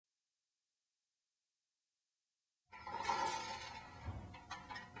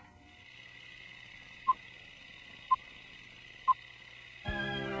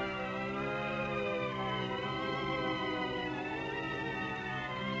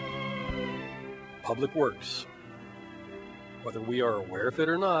Public Works. Whether we are aware of it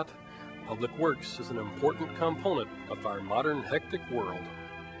or not, public works is an important component of our modern hectic world.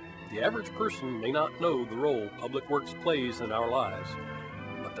 The average person may not know the role public works plays in our lives,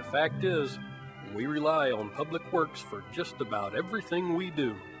 but the fact is, we rely on public works for just about everything we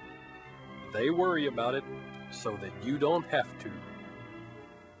do. They worry about it so that you don't have to.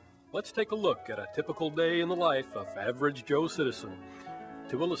 Let's take a look at a typical day in the life of average Joe citizen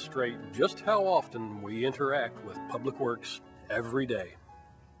to illustrate just how often we interact with public works every day.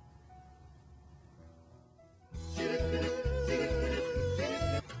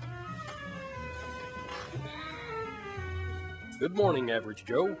 Good morning, average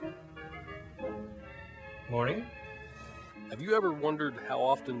Joe. Morning. Have you ever wondered how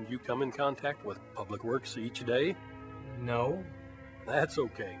often you come in contact with public works each day? No. That's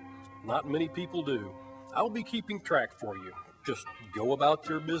okay. Not many people do. I'll be keeping track for you. Just go about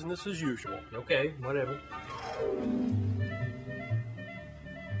your business as usual. Okay, whatever.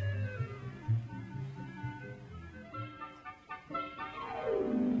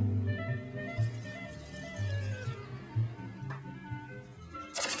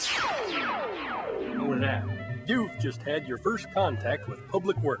 What was that? You've just had your first contact with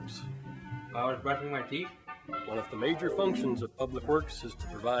public works. I was brushing my teeth. One of the major functions of public works is to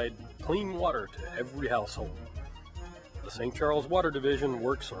provide clean water to every household. The St. Charles Water Division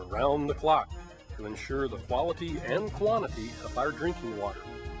works around the clock to ensure the quality and quantity of our drinking water.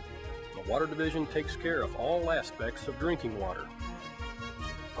 The Water Division takes care of all aspects of drinking water.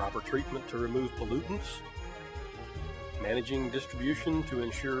 Proper treatment to remove pollutants, managing distribution to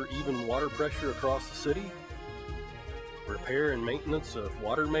ensure even water pressure across the city, repair and maintenance of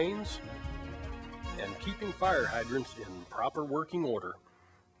water mains, and keeping fire hydrants in proper working order.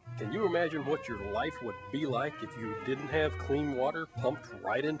 Can you imagine what your life would be like if you didn't have clean water pumped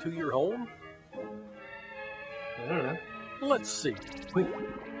right into your home? I don't know. Let's see. Wait.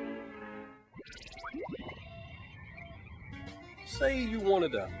 Say you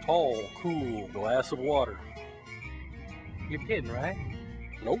wanted a tall, cool glass of water. You're kidding, right?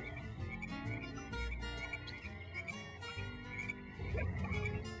 Nope.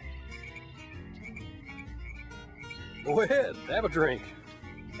 Go ahead, have a drink.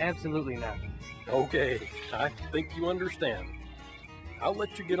 Absolutely not. Okay, I think you understand. I'll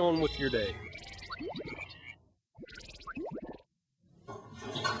let you get on with your day.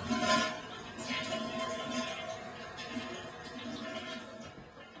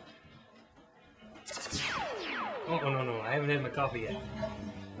 Oh, no. I haven't had my coffee yet.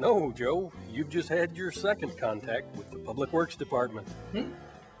 No, Joe, you've just had your second contact with the Public Works Department.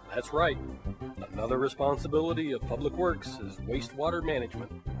 That's right. Another responsibility of Public Works is wastewater management.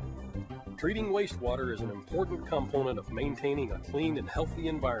 Treating wastewater is an important component of maintaining a clean and healthy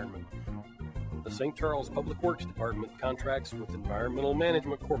environment. The St. Charles Public Works Department contracts with Environmental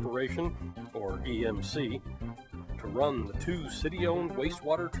Management Corporation, or EMC, to run the two city-owned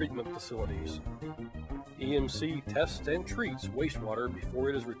wastewater treatment facilities. EMC tests and treats wastewater before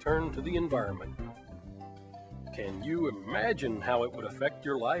it is returned to the environment. Can you imagine how it would affect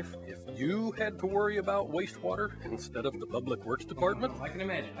your life if you had to worry about wastewater instead of the Public Works Department? I can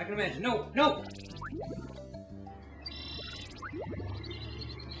imagine. No!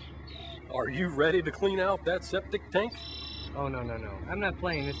 Are you ready to clean out that septic tank? Oh, no. I'm not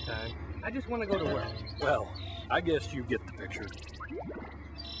playing this time. I just want to go to work. Well, I guess you get the picture.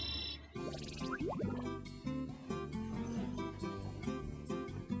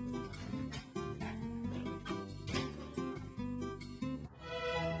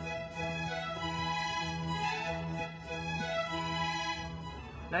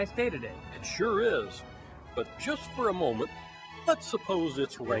 Nice day today. It sure is. But just for a moment, let's suppose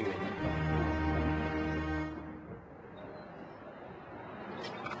it's raining.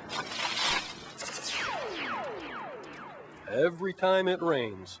 Every time it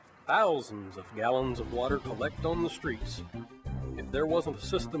rains, thousands of gallons of water collect on the streets. If there wasn't a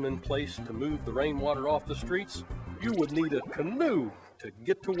system in place to move the rainwater off the streets, you would need a canoe to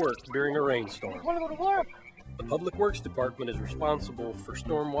get to work during a rainstorm. I want to go to work. The Public Works Department is responsible for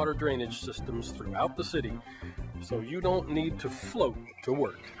stormwater drainage systems throughout the city, so you don't need to float to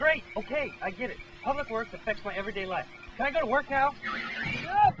work. Great. Okay, I get it. Public works affects my everyday life. Can I go to work now?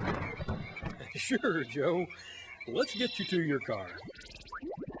 Sure, Joe. Let's get you to your car.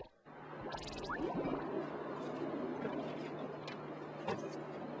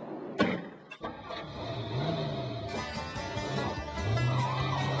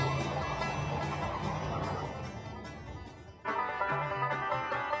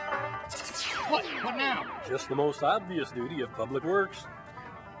 What now? Just the most obvious duty of Public Works.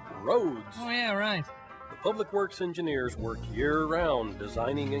 roads. Oh, yeah, right. The Public Works engineers work year-round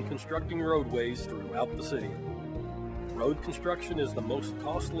designing and constructing roadways throughout the city. Road construction is the most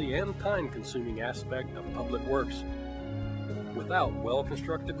costly and time-consuming aspect of public works. Without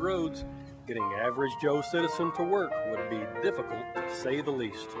well-constructed roads, getting average Joe citizen to work would be difficult, to say the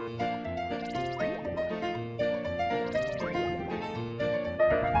least.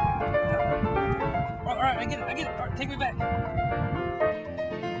 All right, I get it. All right, take me back.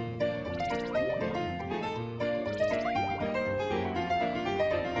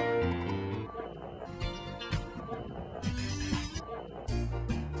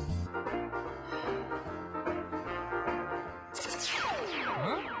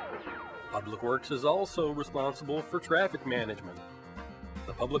 Public Works is also responsible for traffic management.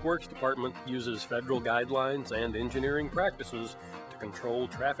 The Public Works Department uses federal guidelines and engineering practices to control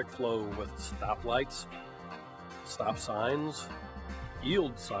traffic flow with stoplights, stop signs,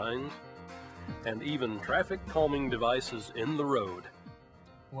 yield signs, and even traffic calming devices in the road.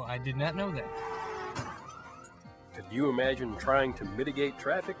 Well, I did not know that. Could you imagine trying to mitigate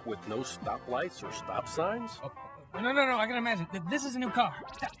traffic with no stoplights or stop signs? Oh, no, I can imagine. This is a new car.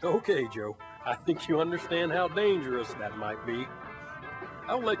 Okay, Joe. I think you understand how dangerous that might be.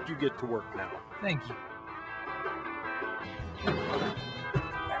 I'll let you get to work now. Thank you.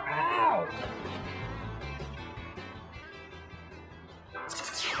 Ow!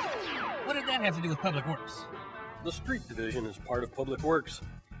 What did that have to do with Public Works? The Street Division is part of Public Works.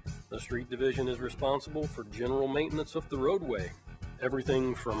 The Street Division is responsible for general maintenance of the roadway.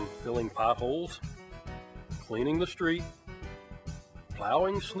 Everything from filling potholes, cleaning the street,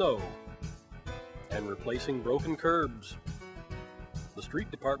 plowing snow, and replacing broken curbs. The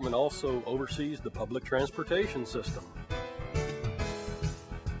Street Department also oversees the public transportation system.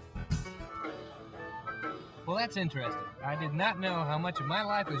 Well, that's interesting. I did not know how much of my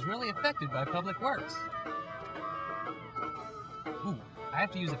life was really affected by Public Works. Ooh, I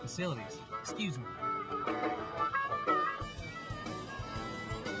have to use the facilities. Excuse me.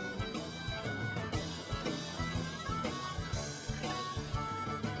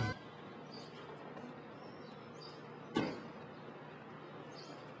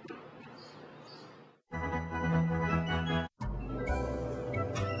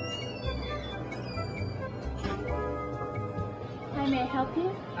 Hi, may I help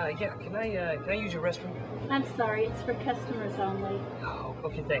you? Yeah, can I use your restroom? I'm sorry, it's for customers only. Oh,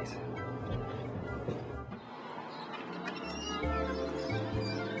 okay, thanks.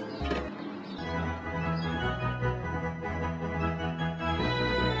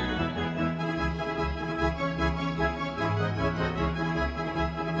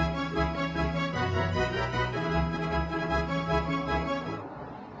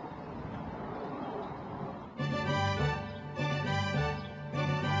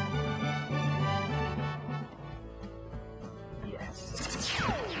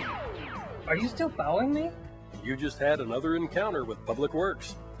 Are you still following me? You just had another encounter with Public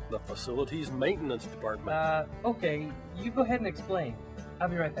Works, the Facilities Maintenance Department. Okay, you go ahead and explain. I'll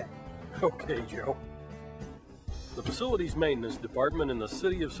be right back. Okay, Joe. The Facilities Maintenance Department in the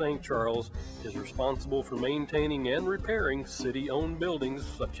City of St. Charles is responsible for maintaining and repairing city-owned buildings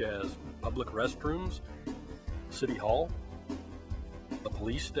such as public restrooms, City Hall, the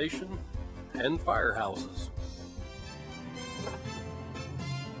police station, and firehouses.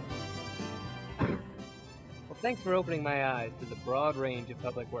 Well, thanks for opening my eyes to the broad range of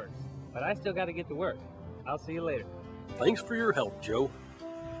Public Works. But I still got to get to work. I'll see you later. Thanks for your help, Joe.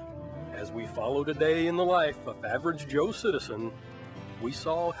 As we follow today in the life of average Joe citizen, we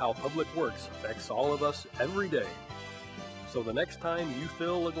saw how Public Works affects all of us every day. So the next time you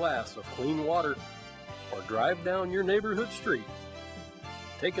fill a glass of clean water or drive down your neighborhood street,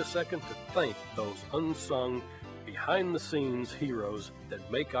 take a second to thank those unsung, behind-the-scenes heroes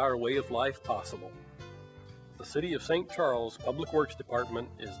that make our way of life possible. The City of St. Charles Public Works Department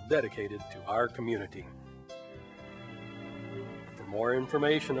is dedicated to our community. For more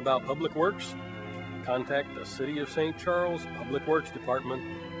information about Public Works, contact the City of St. Charles Public Works Department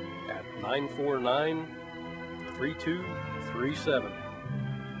at 949-3237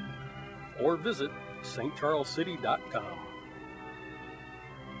 or visit stcharlescity.com.